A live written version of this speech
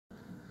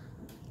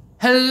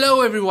Hello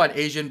everyone,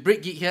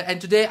 AsianBrickGeek here,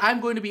 and today I'm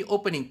going to be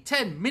opening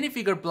 10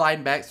 minifigure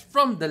blind bags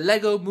from the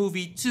LEGO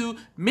Movie 2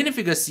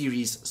 Minifigure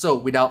Series. So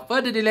without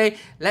further delay,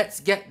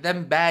 let's get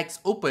them bags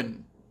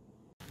open.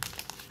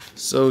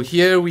 So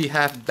here we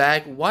have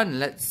bag 1.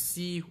 Let's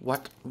see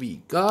what we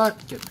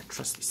got. Get my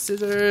trusty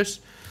scissors.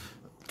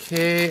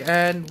 Okay,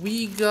 and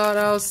we got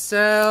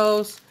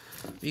ourselves,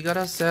 what do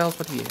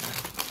we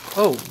have?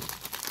 Oh,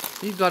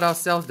 we got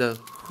ourselves the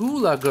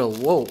Hula Girl.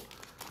 Whoa.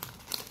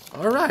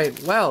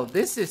 Alright, well,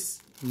 this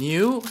is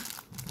new.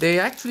 They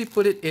actually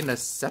put it in a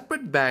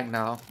separate bag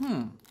now.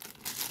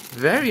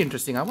 Very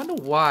interesting. I wonder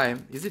why.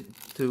 Is it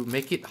to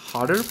make it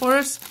harder for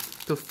us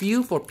to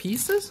feel for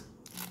pieces?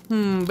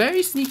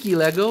 Very sneaky,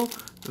 LEGO.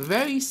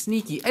 Very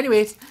sneaky.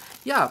 Anyways,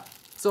 yeah.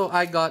 So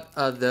I got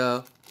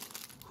the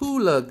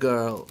Hula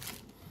Girl.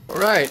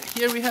 Alright,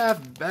 here we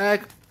have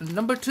bag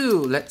number 2.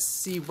 Let's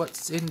see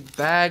what's in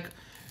bag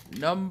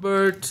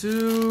number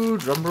 2,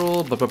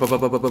 drumroll,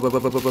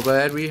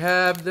 and we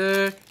have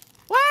the,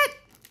 what?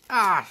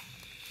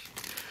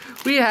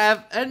 We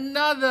have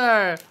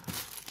another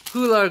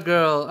Hula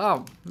Girl.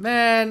 Oh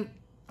man,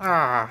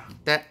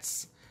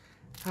 that's,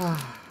 I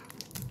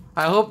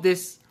hope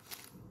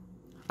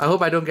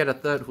I don't get a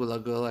third Hula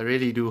Girl. I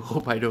really do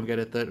hope I don't get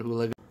a third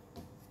Hula Girl.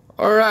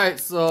 Alright,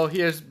 so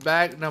here's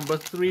bag number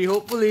 3.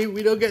 Hopefully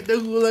we don't get the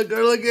Hula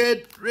Girl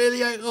again.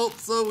 Really, I hope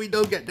so. We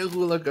don't get the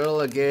Hula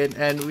Girl again.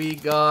 And we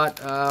got,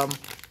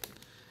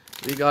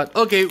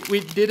 okay,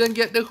 we didn't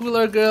get the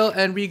Hula Girl,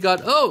 and we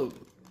got, oh,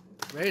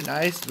 very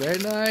nice, very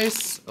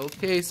nice.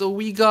 Okay, so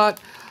we got,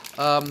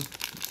 yeah,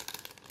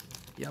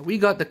 we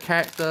got the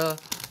character,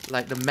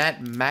 like the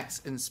Mad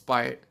Max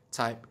inspired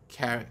type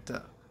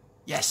character.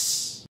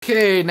 Yes!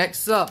 Okay,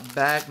 next up,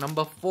 bag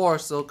number 4.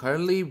 So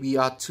currently we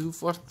are 2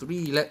 for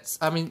 3. We're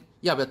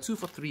 2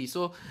 for 3.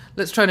 So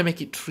let's try to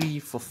make it 3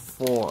 for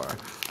 4.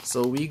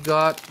 So we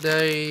got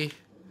the,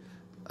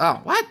 we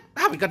got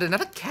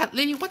another cat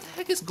lady. What the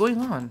heck is going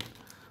on?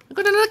 We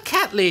got another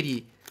cat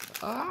lady.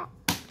 So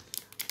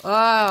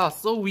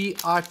we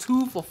are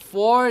 2 for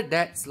 4.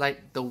 That's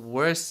like the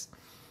worst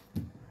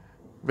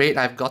rate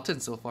I've gotten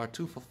so far.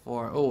 2 for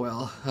 4. Oh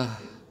well.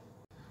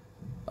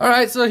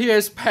 Alright, so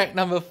here's pack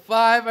number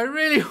 5. I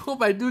really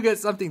hope I do get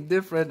something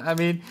different. I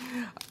mean,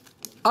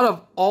 out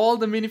of all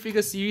the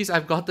minifigure series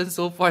I've gotten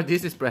so far,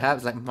 this is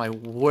perhaps like my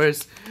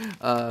worst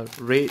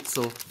rate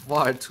so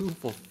far. 2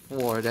 for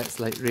 4. That's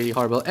like really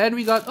horrible. And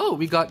we got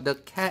the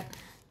cat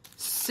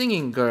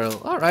singing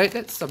girl. Alright,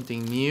 that's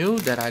something new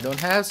that I don't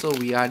have. So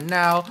we are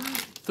now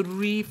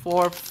 3,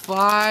 4,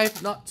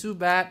 5. Not too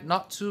bad,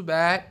 not too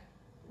bad.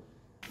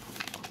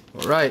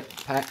 Alright,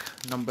 pack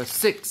number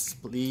 6.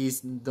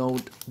 Please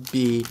don't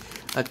be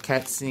a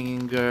cat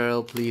singing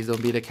girl. Please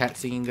don't be the cat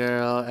singing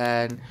girl.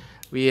 And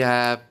we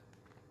have,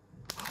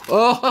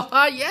 oh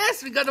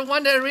yes, we got the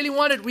one that I really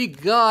wanted. We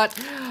got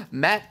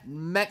Mad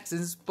Max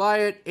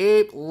inspired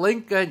Abe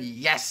Lincoln.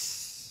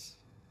 Yes,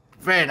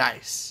 very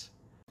nice.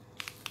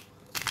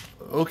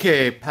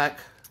 Okay, pack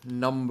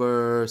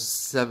number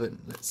 7.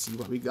 Let's see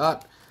what we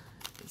got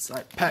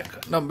inside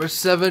pack number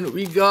 7.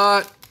 We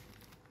got,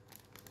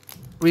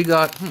 who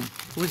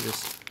is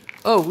this?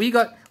 We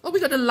got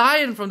the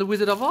lion from the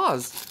Wizard of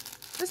Oz.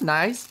 That's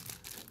nice.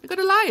 We got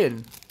a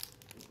lion.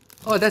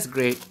 Oh, that's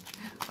great.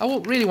 I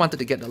really wanted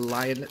to get the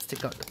lion. Let's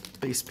take out the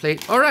base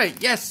plate.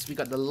 Alright, yes, we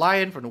got the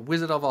lion from the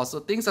Wizard of Oz.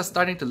 So things are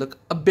starting to look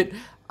a bit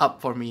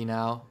up for me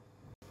now.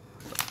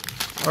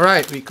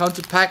 Alright, we come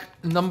to pack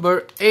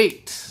number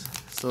 8.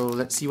 So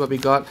let's see what we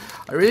got.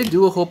 I really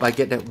do hope I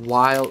get that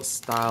wild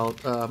style,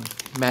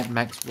 Mad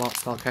Max wild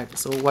style character.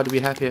 So what do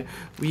we have here?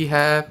 We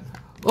have,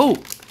 we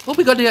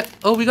got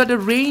the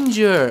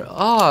Ranger.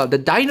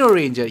 The Dino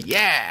Ranger.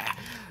 Yeah,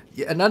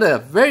 another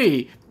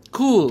very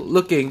cool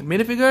looking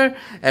minifigure,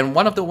 and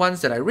one of the ones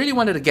that I really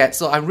wanted to get.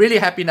 So I'm really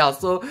happy now.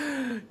 So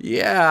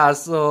yeah,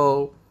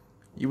 so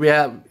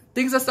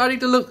things are starting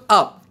to look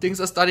up.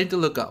 Things are starting to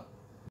look up.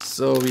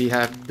 So we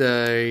have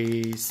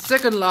the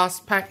second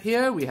last pack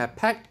here. We have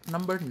pack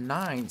number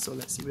 9. So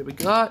let's see what we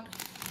got.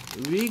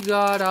 We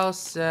got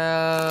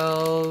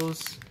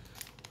ourselves,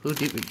 who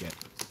did we get?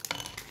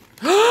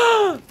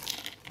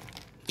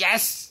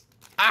 Yes!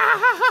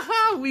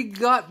 We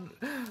got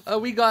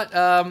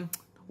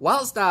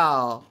Wild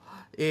Style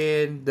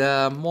in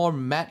the more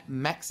Mad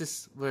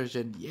Max's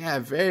version. Yeah,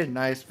 very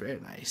nice, very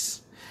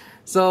nice.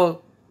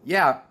 So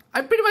yeah,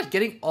 I'm pretty much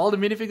getting all the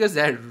minifigures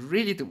that I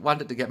really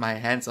wanted to get my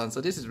hands on.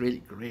 So this is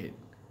really great.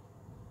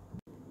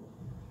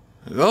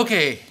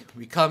 Okay,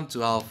 we come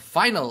to our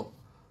final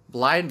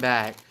blind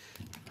bag.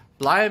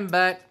 Blind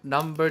bag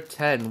number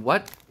 10.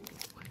 What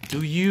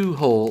do you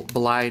hold,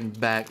 blind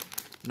bag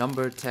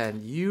number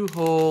 10? You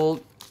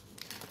hold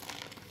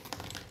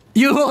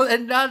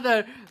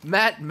another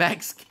Mad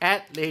Max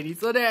cat lady.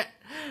 So that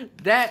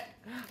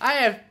I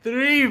have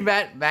 3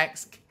 Mad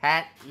Max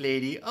cat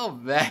lady. Oh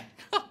man.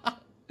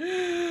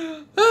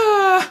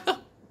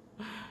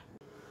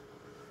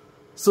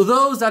 So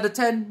those are the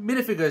 10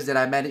 minifigures that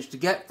I managed to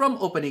get from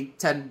opening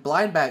 10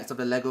 blind bags of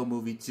the LEGO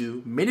Movie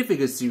 2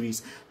 minifigure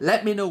series.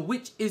 Let me know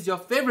which is your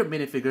favorite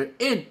minifigure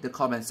in the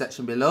comment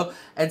section below,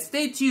 and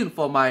stay tuned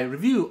for my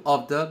review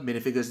of the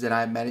minifigures that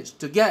I managed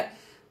to get.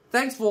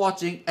 Thanks for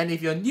watching, and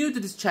if you're new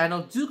to this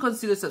channel, do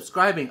consider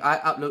subscribing. I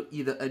upload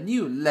either a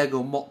new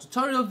LEGO mock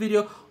tutorial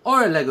video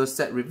or a LEGO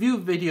set review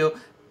video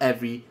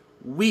every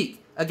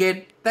week.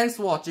 Again, thanks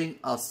for watching.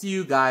 I'll see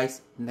you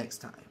guys next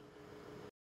time.